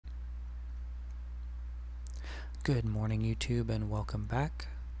Good morning YouTube and welcome back.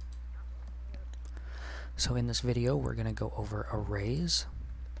 So in this video we're going to go over arrays,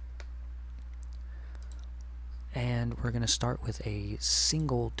 and we're going to start with a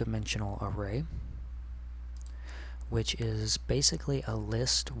single dimensional array, which is basically a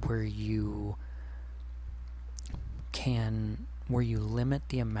list where you limit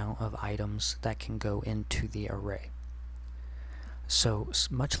the amount of items that can go into the array. So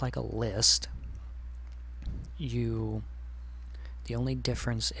much like a list, the only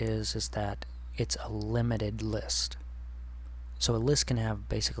difference is that it's a limited list. So a list can have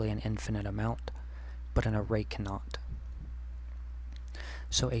basically an infinite amount, but an array cannot.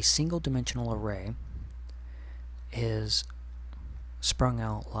 So a single dimensional array is sprung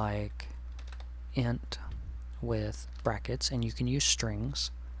out like int with brackets, and you can use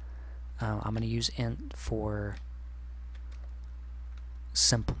strings. I'm going to use int for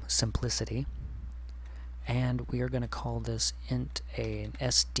simplicity, and we are going to call this int an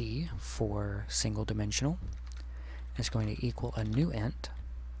SD for single dimensional. It's going to equal a new int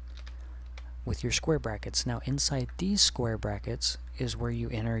with your square brackets. Now inside these square brackets is where you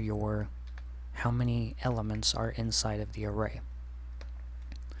enter your how many elements are inside of the array.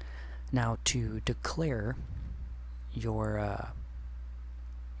 Now to declare your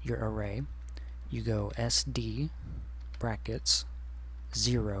array, you go SD brackets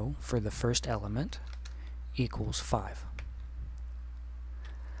 0 for the first element equals 5,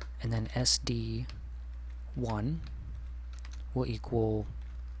 and then SD1 will equal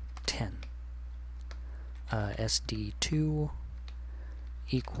 10, SD2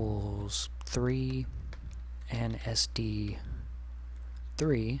 equals 3, and SD3,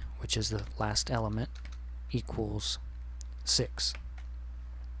 which is the last element, equals 6.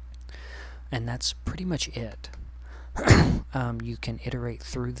 And that's pretty much it. You can iterate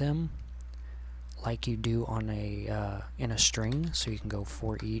through them like you do on in a string, so you can go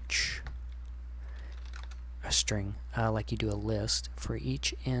for each a string, like you do a list. For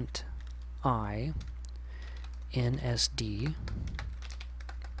each int I in SD,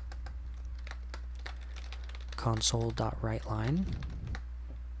 console.writeLine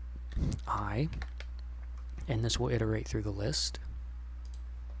I, and this will iterate through the list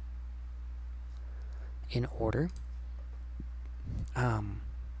in order.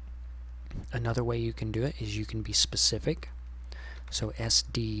 Another way you can do it is you can be specific. So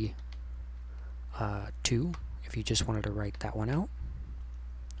SD2, if you just wanted to write that one out,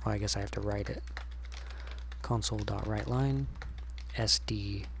 well, I guess I have to write it. Console.writeLine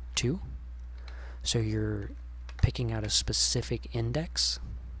SD2. So you're picking out a specific index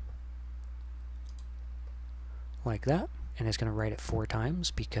like that, and it's going to write it 4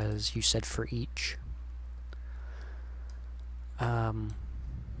 times because you said for each.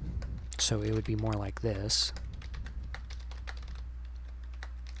 So it would be more like this.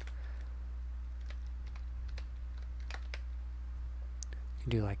 You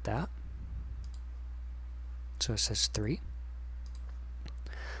do like that. So it says 3.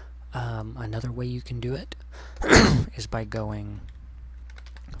 Another way you can do it is by going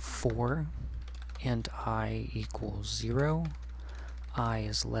for int I equals 0, I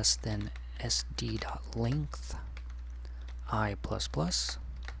is less than sd.length I++,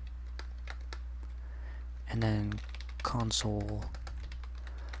 and then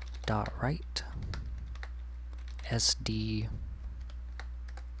console.write sd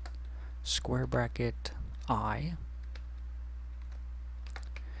square bracket I,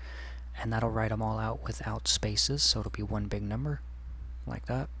 and that'll write them all out without spaces, so it'll be one big number like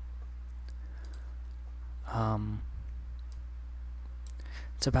that.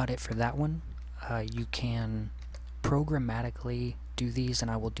 That's about it for that one. You can programmatically do these,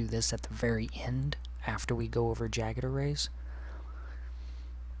 and I will do this at the very end after we go over jagged arrays.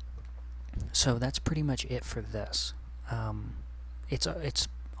 So that's pretty much it for this. It's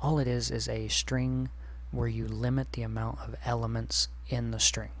all it is a string where you limit the amount of elements in the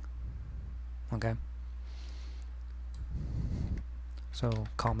string. Okay? So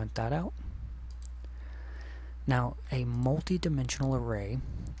comment that out. Now, a multi-dimensional array,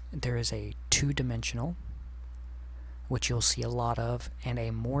 there is a 2-dimensional, which you'll see a lot of, and a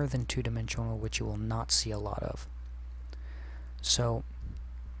more than 2-dimensional, which you will not see a lot of. So,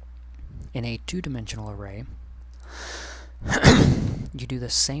 in a 2-dimensional array, you do the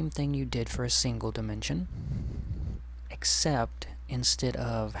same thing you did for a single dimension, except instead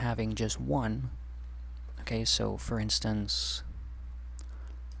of having just one, okay, so for instance,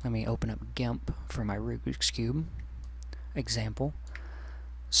 let me open up GIMP for my Rubik's Cube example.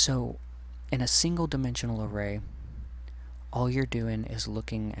 So, in a single dimensional array, all you're doing is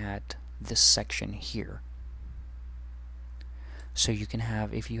looking at this section here. So you can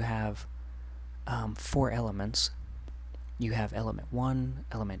have, if you have 4 elements, you have element 1,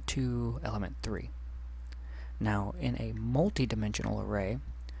 element 2, element 3. Now, in a multi-dimensional array,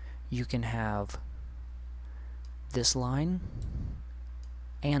 you can have this line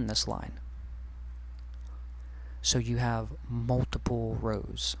and this line. So you have multiple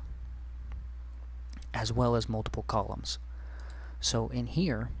rows as well as multiple columns. So in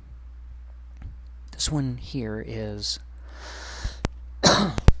here, this one here is,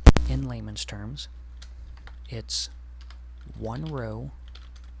 in layman's terms, it's one row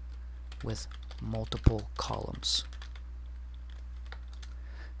with multiple columns.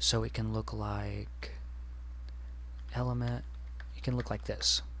 So it can look like element, it can look like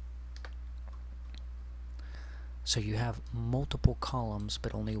this. So you have multiple columns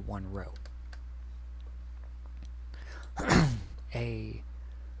but only one row. A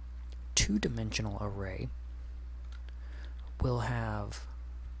two-dimensional array will have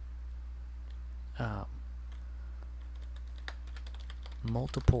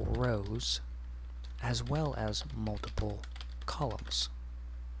multiple rows as well as multiple columns.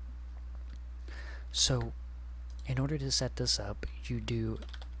 So in order to set this up, you do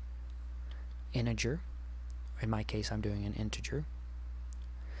integer. In my case, I'm doing an integer.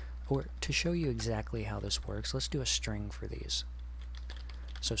 Or to show you exactly how this works, let's do a string for these.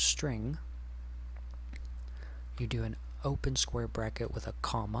 So string, you do an open square bracket with a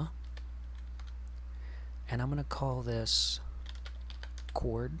comma, and I'm going to call this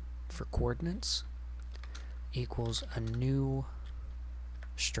chord for coordinates equals a new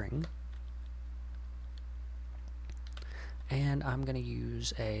string, and I'm going to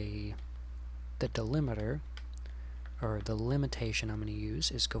use the delimiter, or the limitation I'm going to use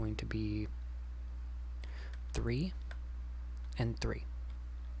is going to be 3 and 3,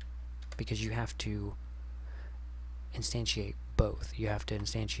 because you have to instantiate both. You have to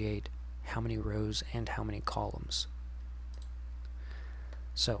instantiate how many rows and how many columns.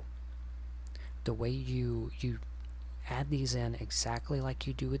 So the way you add these in exactly like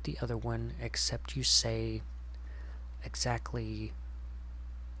you do with the other one, except you say exactly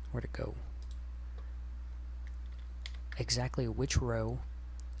where to go, exactly which row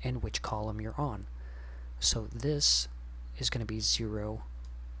and which column you're on. So this is going to be 0,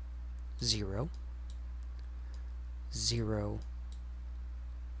 0, 0,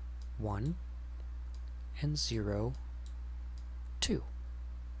 1, and 0, 2.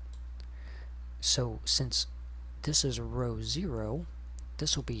 So since this is row 0,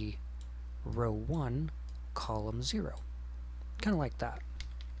 this will be row 1, column 0. Kind of like that.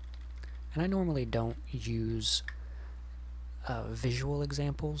 And I normally don't use visual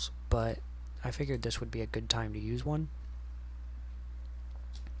examples, but I figured this would be a good time to use one.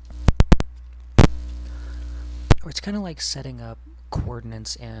 Or it's kind of like setting up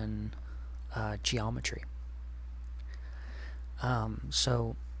coordinates in geometry.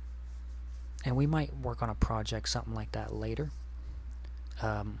 And we might work on a project, something like that later.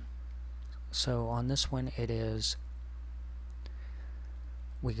 So on this one, it is,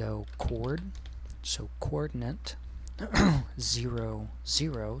 we go chord, so coordinate 0,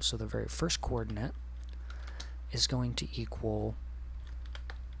 0, so the very first coordinate is going to equal,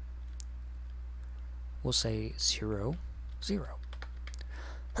 we'll say 0, 0.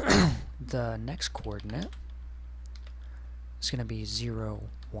 The next coordinate is going to be 0,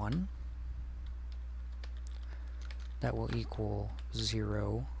 1. That will equal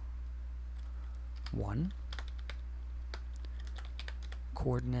 0, 1.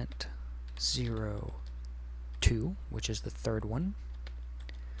 Coordinate 0, 2, which is the third one,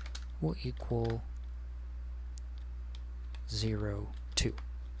 will equal 0, 2.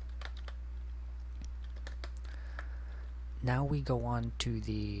 Now we go on to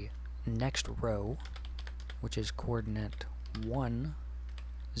the next row, which is coordinate 1,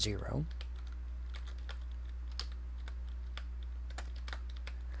 0.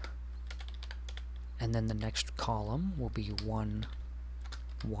 And then the next column will be 1,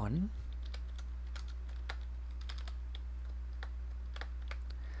 1.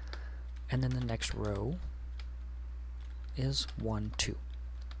 And then the next row is 1, 2.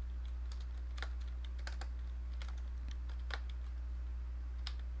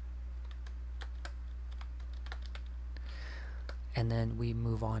 And then we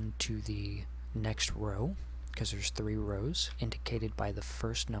move on to the next row, because there's 3 rows indicated by the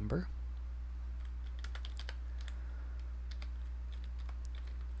first number.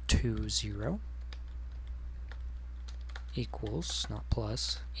 2, 0 equals, not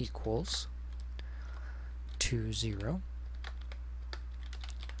plus, equals 2, 0.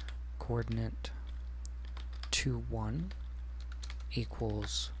 Coordinate 2, 1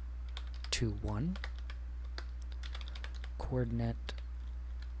 equals 2, 1. Coordinate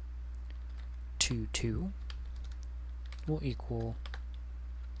 2, 2 will equal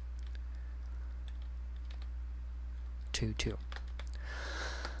 2, 2.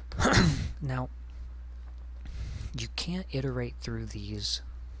 Now, you can't iterate through these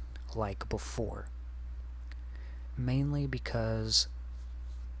like before, mainly because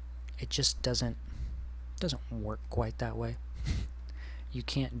it just doesn't work quite that way. You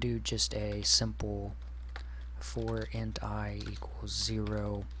can't do just a simple for int I equals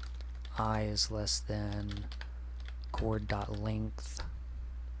 0, I is less than chord.length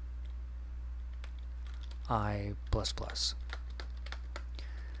I plus plus.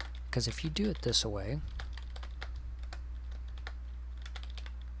 Because if you do it this way,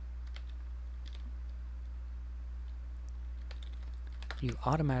 you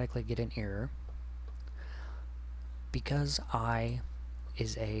automatically get an error because I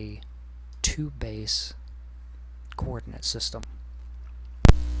is a 2-base coordinate system,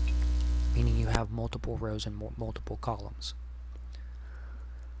 meaning you have multiple rows and multiple columns.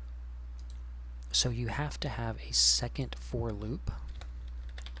 So you have to have a second for loop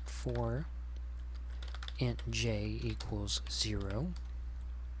for int j equals 0,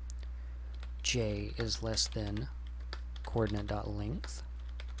 j is less than coordinate.length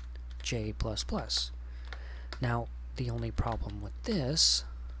j plus plus. Now the only problem with this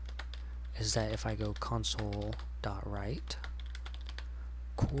is that if I go console.write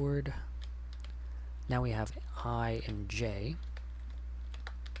chord, now we have I and j.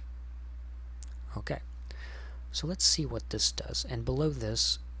 Okay, so let's see what this does. And below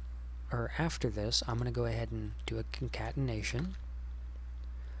this, or after this, I'm going to go ahead and do a concatenation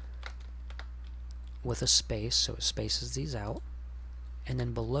with a space, so it spaces these out. And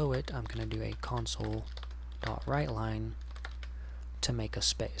then below it, I'm going to do a console.writeLine to make a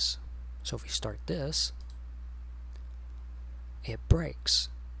space. So if we start this, it breaks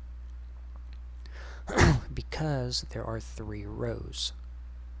because there are 3 rows.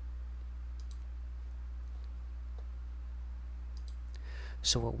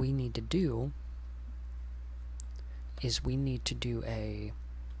 So what we need to do is we need to do a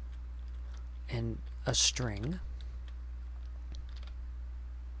string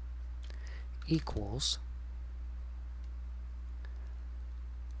equals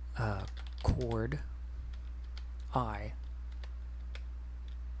chord I,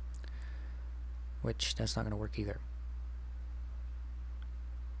 which that's not going to work either.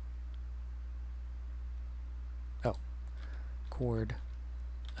 Oh, chord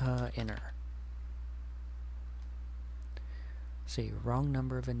inner. See, wrong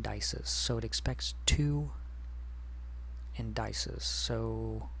number of indices, so it expects 2 indices.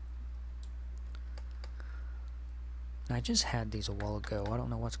 So I just had these a while ago. I don't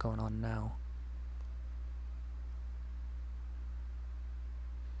know what's going on now.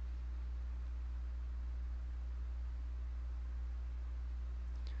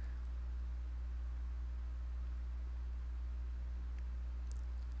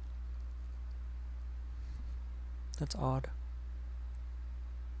 That's odd.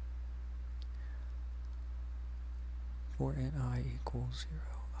 For int I equals 0,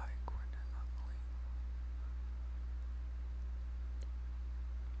 I coordinate not length.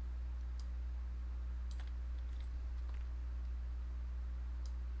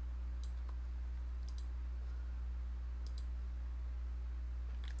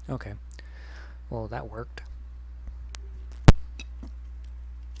 Okay, well that worked.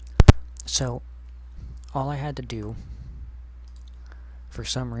 So all I had to do, for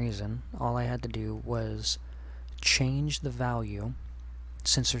some reason, all I had to do was change the value,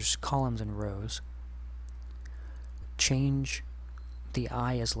 since there's columns and rows, change the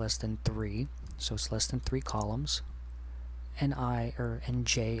I is less than 3, so it's less than 3 columns, and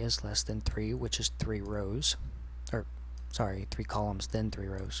j is less than 3, which is 3 rows, or sorry, 3 columns then 3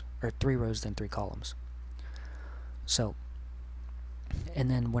 rows, or 3 rows then 3 columns. So, and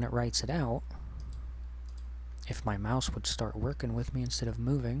then when it writes it out, if my mouse would start working with me instead of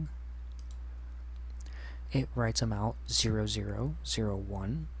moving, it writes them out 0, 0, 0,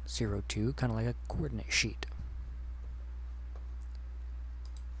 1, 0, 2, kind of like a coordinate sheet,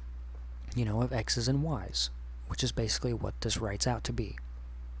 you know, of x's and y's, which is basically what this writes out to be.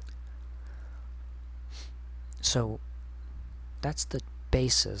 So that's the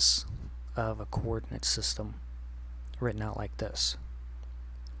basis of a coordinate system written out like this.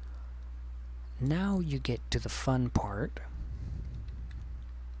 Now you get to the fun part,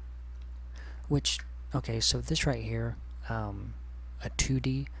 which, okay, so this right here, a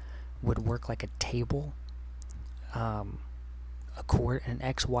 2D would work like a table, an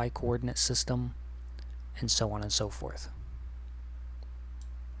XY coordinate system, and so on and so forth.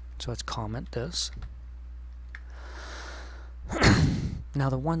 So let's comment this. Now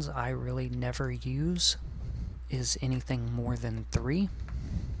the ones I really never use is anything more than 3.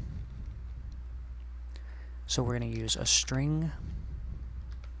 So we're going to use a string,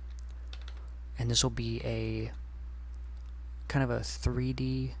 and this will be a kind of a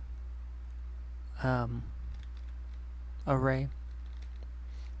 3D array,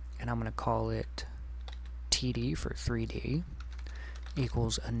 and I'm going to call it TD for 3D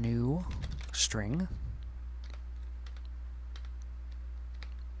equals a new string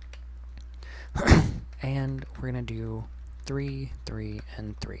and we're going to do 3, 3,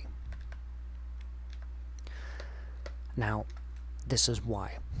 and 3. Now, this is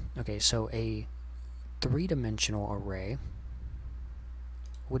why. Okay, so a 3-dimensional array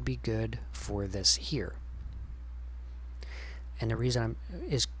would be good for this here. And the reason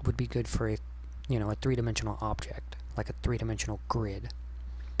would be good for a 3-dimensional object, like a 3-dimensional grid.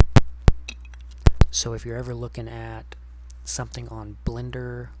 So if you're ever looking at something on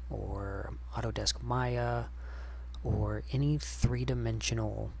Blender or Autodesk Maya or any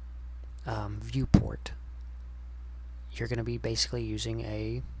 3-dimensional viewport, you're going to be basically using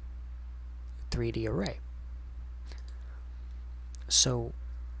a 3D array. So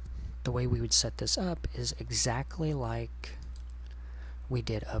the way we would set this up is exactly like we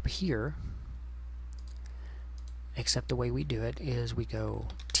did up here, except the way we do it is we go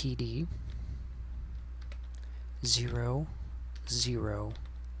TD 0, 0,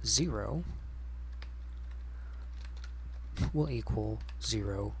 0 will equal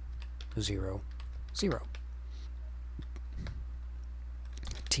 0, 0, 0.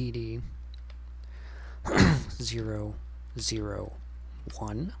 TD 0, 0,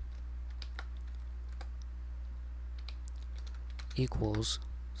 1 equals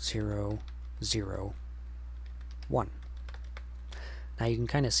 0, 0, 1. Now you can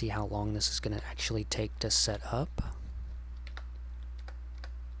kind of see how long this is going to actually take to set up.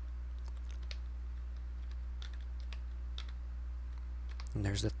 And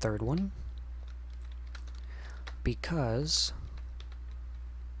there's the third one. Because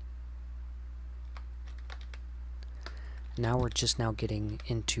now we're just now getting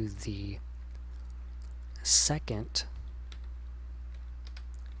into the second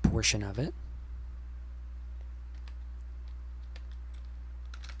portion of it.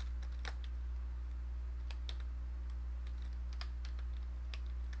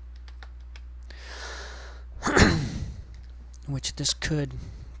 Which this could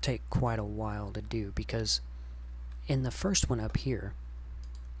take quite a while to do, because in the first one up here,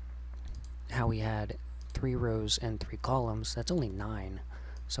 how we had 3 rows and 3 columns, that's only 9.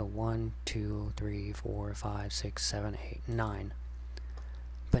 So 1, 2, 3, 4, 5, 6, 7, 8, 9.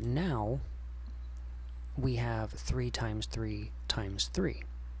 But now we have 3 times 3 times 3,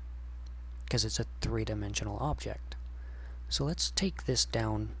 because it's a 3-dimensional object. So let's take this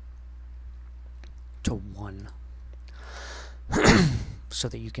down to 1 so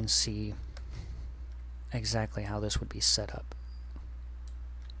that you can see exactly how this would be set up.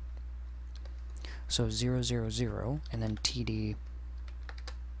 So 0, 0, 0, and then TD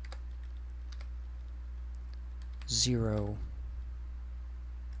 0.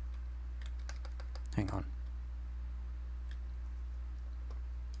 Hang on.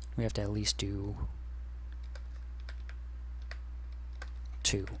 We have to at least do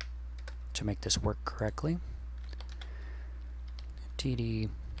 2 to make this work correctly. TD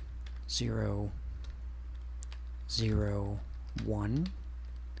 0, 0, 1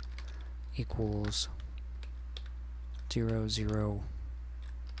 equals 0, 0,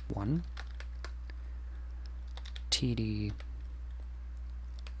 1. TD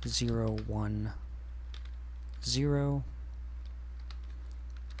 0, 1, 0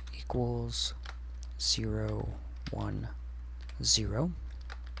 equals 0, 1, 0.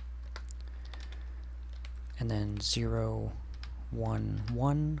 And then 0, 1,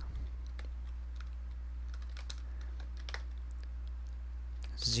 1,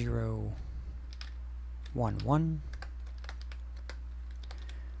 0, 1, 1.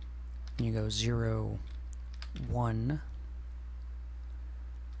 And you go 0, 1,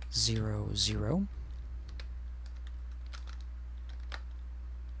 0, 0.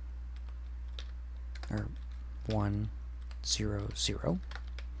 Or 1, 0, 0.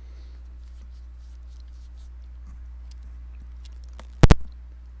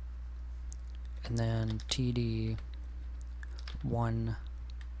 And then TD 1,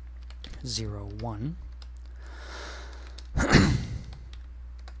 0, 1.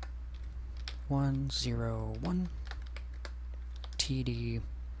 1, 0, 1. TD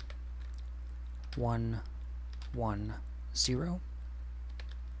 1 1 0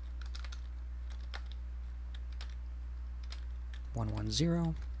 1 1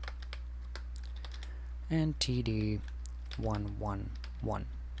 0 and TD 1 1 1.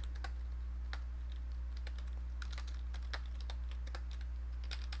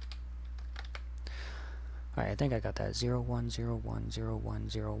 Alright, I think I got that. 0 1 0 1 0 1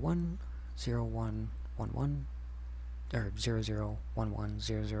 0 1 0 1 1 1 or 0 0 1 1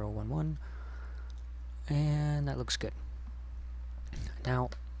 0 0 1 1, and that looks good. Now,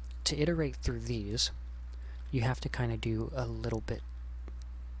 to iterate through these, you have to kind of do a little bit.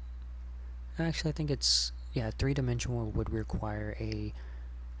 Actually, I think it's, yeah, three-dimensional would require a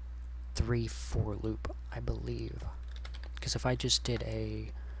 3-for loop, I believe. Because if I just did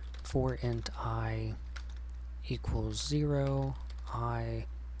a for int I equals 0, I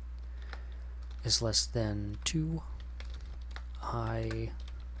is less than 2, I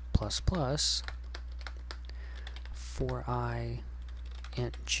plus plus, for I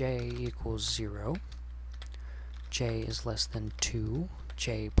int j equals 0, j is less than 2,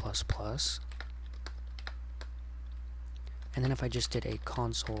 j plus plus, and then if I just did a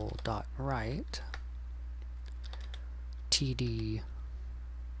console.write td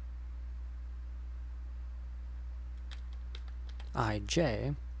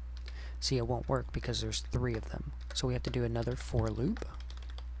ij, see, it won't work because there's 3 of them. So we have to do another for loop.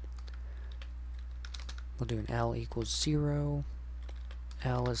 We'll do an L equals 0,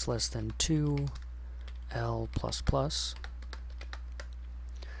 L is less than 2, L plus plus,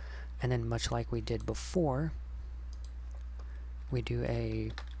 and then much like we did before, we do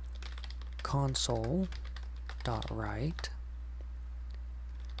a console.write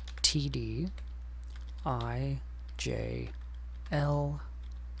td I j L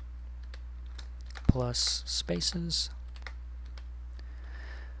plus spaces,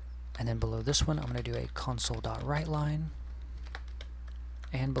 and then below this one I'm going to do a console.write line,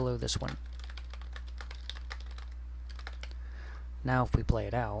 and below this one. Now if we play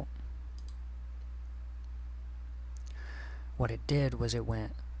it out, what it did was it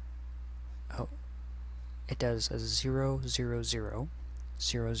went, oh, it does a 0 0 0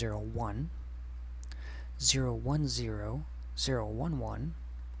 0 0 1 0 1 0 0 1 1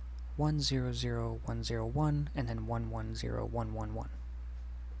 1 0 0 1 0 1 and then 1 1 0 1 1 1.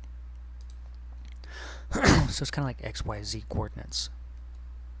 So it's kind of like XYZ coordinates.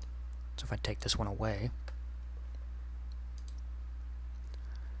 So if I take this one away,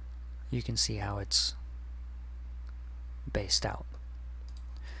 you can see how it's based out.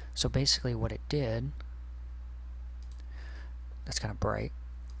 So basically what it did, that's kind of bright,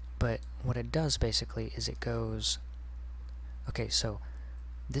 but what it does basically is it goes, okay, so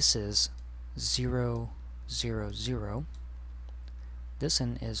this is 0 0 0, this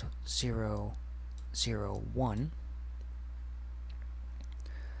one is 0 0 1,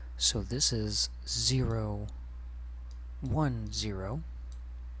 so this is 0 1 0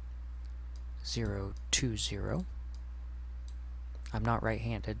 0 2 0. I'm not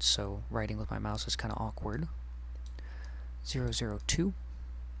right-handed, so writing with my mouse is kind of awkward. 0 0 2,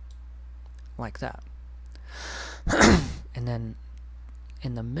 like that. And then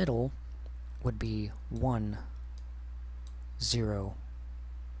in the middle would be 1 0.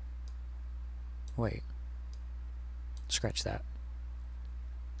 Wait, scratch that.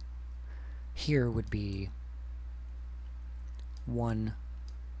 Here would be 1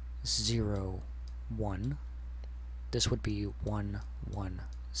 0 1. This would be 1 1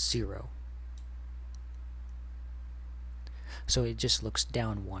 0. So it just looks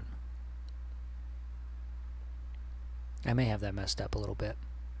down 1. I may have that messed up a little bit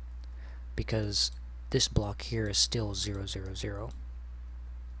because this block here is still 0 0 0.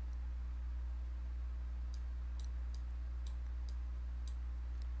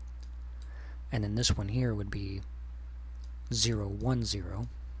 And then this one here would be 0 1 0.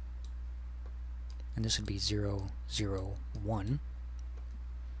 And this would be 0 0 1.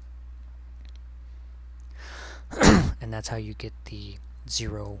 And that's how you get the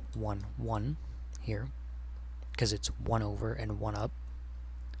 0 1 1 here, because it's 1 over and 1 up.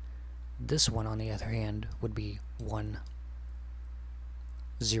 This one, on the other hand, would be 1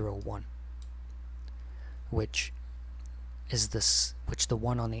 0 1, which is the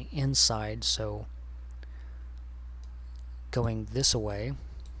one on the inside, so going this away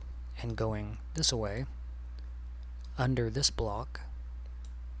and going this away under this block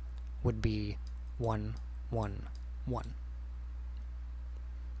would be 1 1 1.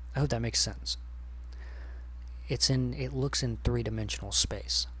 I hope that makes sense. It looks in three-dimensional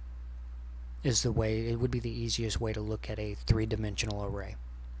space. is the way, it would be the easiest way to look at a three-dimensional array.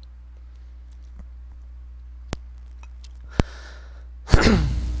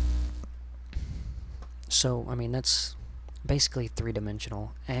 So, I mean, that's basically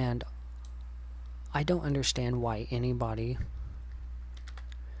three-dimensional, and I don't understand why anybody,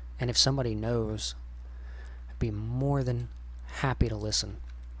 and if somebody knows, I'd be more than happy to listen,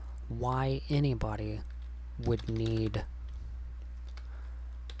 why anybody would need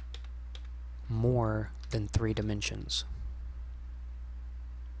more than 3 dimensions.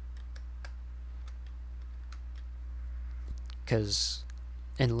 Because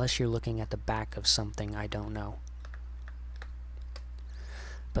unless you're looking at the back of something, I don't know.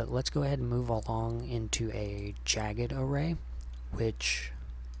 But let's go ahead and move along into a jagged array, which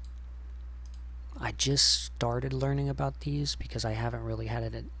I just started learning about these because I haven't really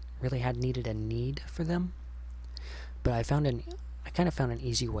needed a need for them. But I kind of found an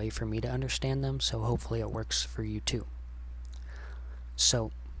easy way for me to understand them, so hopefully it works for you too.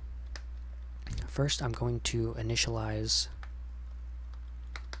 So first I'm going to initialize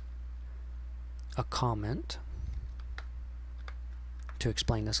a comment to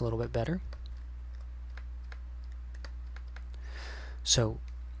explain this a little bit better. So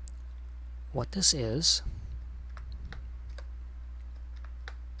what this is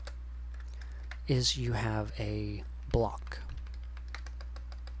you have a block.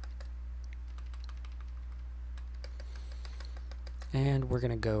 And we're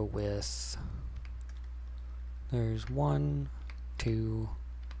going to go with, there's 1, 2,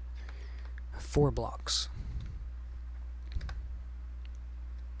 4 blocks.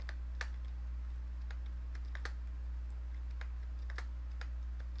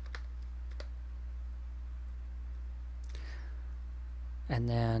 And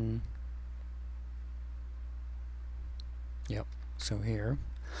then, yep, so here,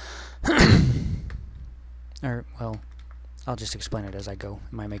 or, well, I'll just explain it as I go.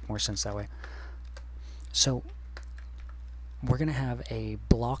 It might make more sense that way. So, we're going to have a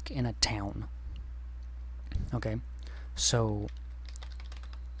block in a town. Okay, so,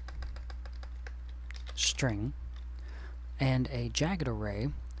 string, and a jagged array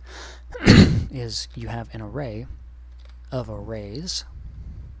is you have an array of arrays.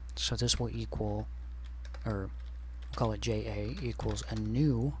 So this will equal, or we'll call it JA, equals a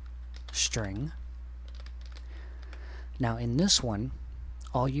new string. Now in this one,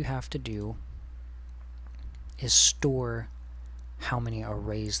 all you have to do is store how many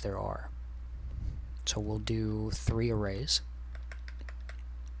arrays there are. So we'll do 3 arrays.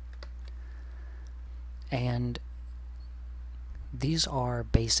 And these are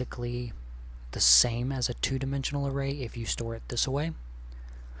basically the same as a 2-dimensional array if you store it this way.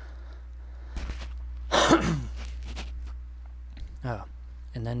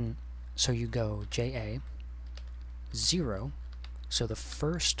 And then, so you go JA 0, so the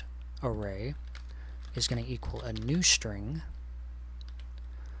first array is going to equal a new string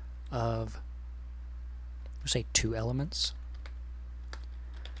of, say, 2 elements.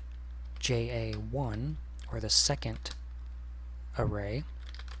 JA1, or the second array,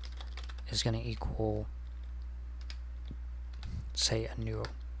 is going to equal, say,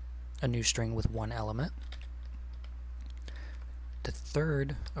 a new string with 1 element. The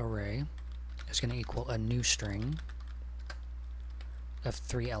third array is going to equal a new string of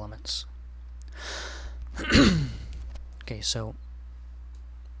 3 elements. Okay, so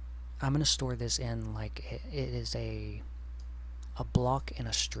I'm going to store this in like it is a block in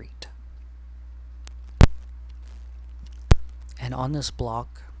a street. And on this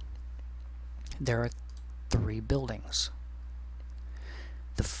block, there are 3 buildings.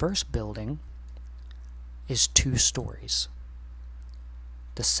 The first building is 2 stories.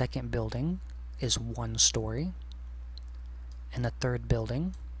 The second building is 1 story. And the third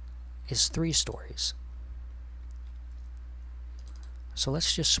building is 3 stories. So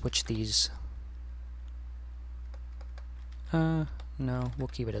let's just switch these. No, we'll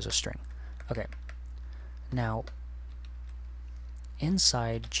keep it as a string. Okay. Now,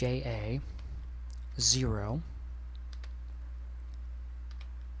 inside JA 0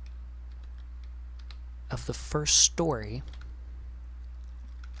 of the first story,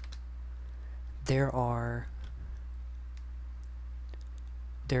 there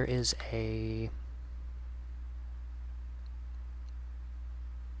is a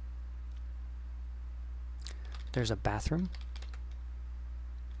bathroom.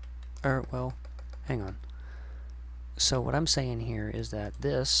 Or, well, hang on. So what I'm saying here is that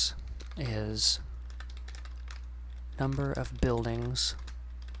this is number of buildings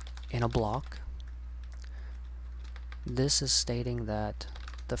in a block. This is stating that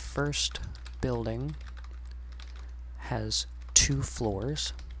the first building has 2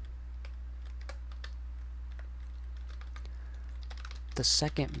 floors. The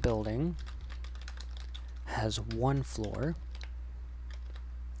second building has 1 floor.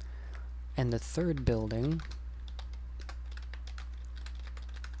 And the third building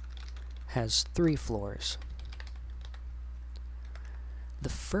has 3 floors. The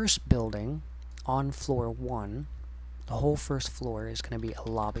first building on floor 1, the whole first floor is going to be a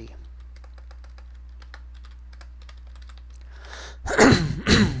lobby.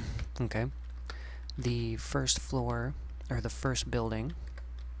 Okay. The first floor, or the first building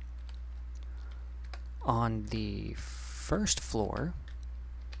on the first floor,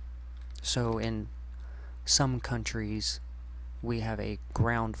 so in some countries we have a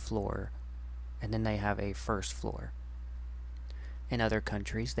ground floor and then they have a first floor. In other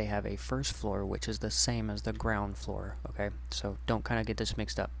countries they have a first floor which is the same as the ground floor, okay? So don't kind of get this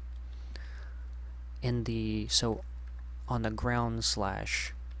mixed up. So on the ground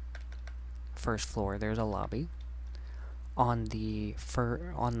slash first floor there's a lobby. On the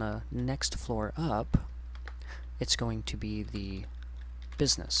next floor up it's going to be the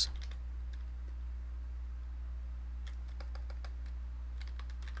business.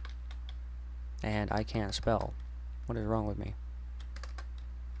 And I can't spell. What is wrong with me?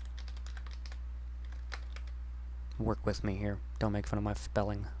 Work with me here. Don't make fun of my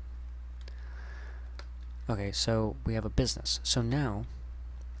spelling. Okay, so we have a business. So now,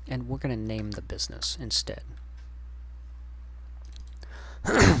 and we're going to name the business instead.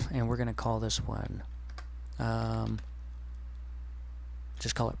 And we're going to call this one,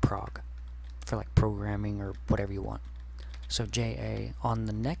 just call it Prague, for like programming or whatever you want. So JA on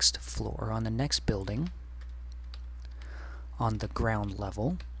the next floor, or on the next building, on the ground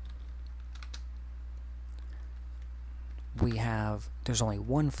level, there's only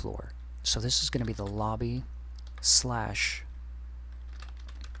 1 floor. So this is going to be the lobby slash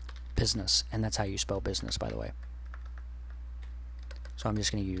business, and that's how you spell business, by the way. So I'm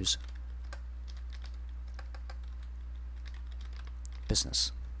just going to use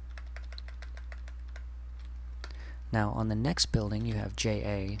business. Now on the next building you have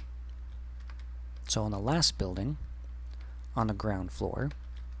JA. So on the last building, on the ground floor,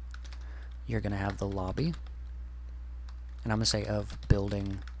 you're going to have the lobby, and I'm going to say of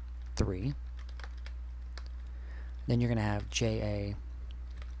building 3. Then you're going to have JA2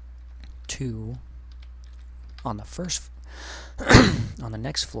 on the first on the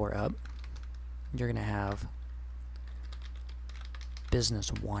next floor up. You're going to have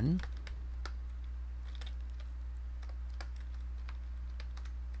business 1.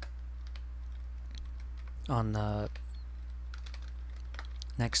 On the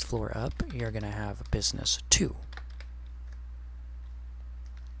next floor up, you're going to have business 2.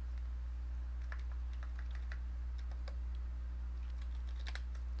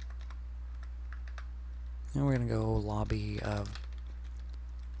 And we're going to go lobby of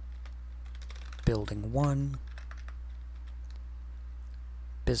building 1,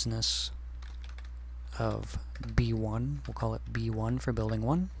 business of B1, we'll call it B1 for building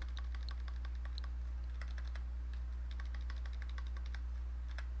 1.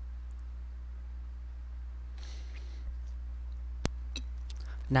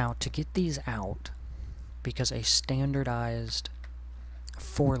 Now to get these out, because a standardized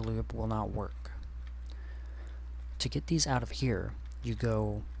for loop will not work, to get these out of here, you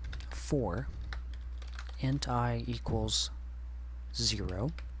go for int I equals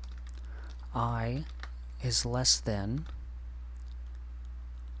 0, I is less than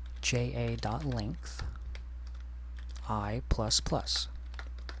ja.length I plus plus.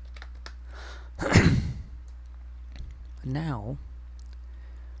 Now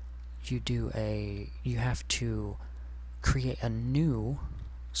you have to create a new,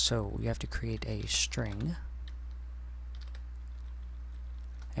 so you have to create a string,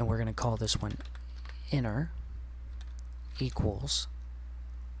 and we're going to call this one inner equals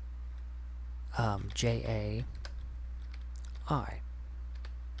JAI.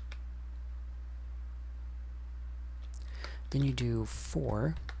 Then you do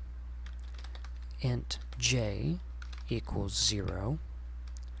for int j equals 0,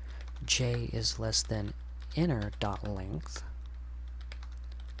 j is less than inner dot length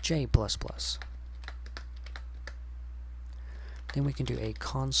j plus plus. Then we can do a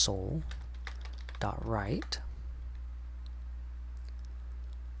console dot write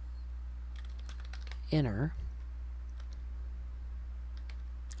inner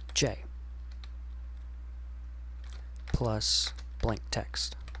j plus blank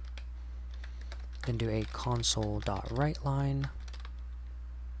text. Then do a console dot write line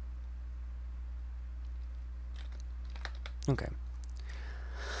Okay.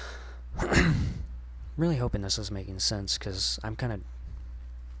 Really hoping this is making sense, because I'm kind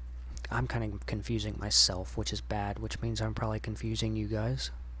of confusing myself, which is bad, which means I'm probably confusing you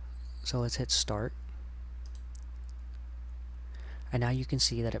guys. So let's hit start. And now you can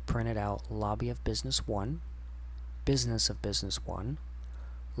see that it printed out Lobby of Business 1, Business of Business 1,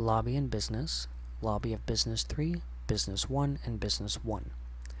 Lobby and Business, Lobby of Business 3, Business 1, and Business 1.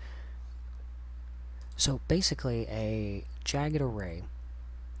 So basically, a jagged array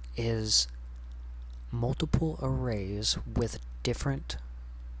is multiple arrays with different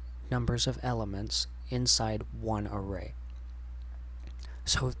numbers of elements inside one array.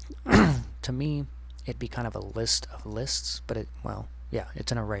 So to me, it'd be kind of a list of lists, but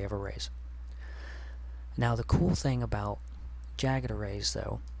it's an array of arrays. Now the cool thing about jagged arrays,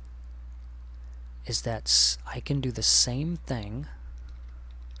 though, is that I can do the same thing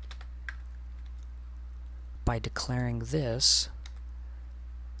by declaring this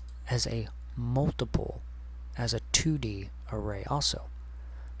as a multiple, as a 2D array also.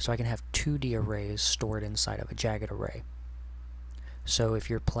 So I can have 2D arrays stored inside of a jagged array. So if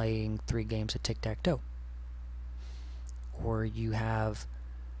you're playing 3 games of tic-tac-toe, or you have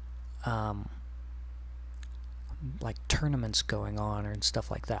like tournaments going on and stuff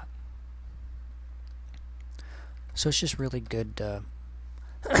like that. So it's just really good.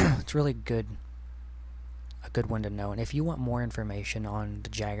 It's really good. A good one to know. And if you want more information on the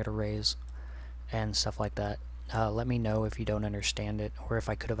jagged arrays and stuff like that, let me know if you don't understand it, or if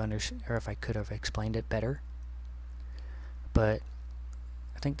I could have explained it better. But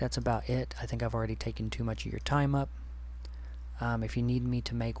I think that's about it. I think I've already taken too much of your time up. If you need me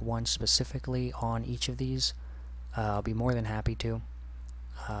to make one specifically on each of these, I'll be more than happy to.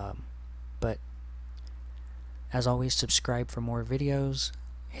 But as always, subscribe for more videos,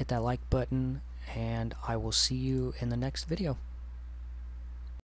 hit that like button, and I will see you in the next video.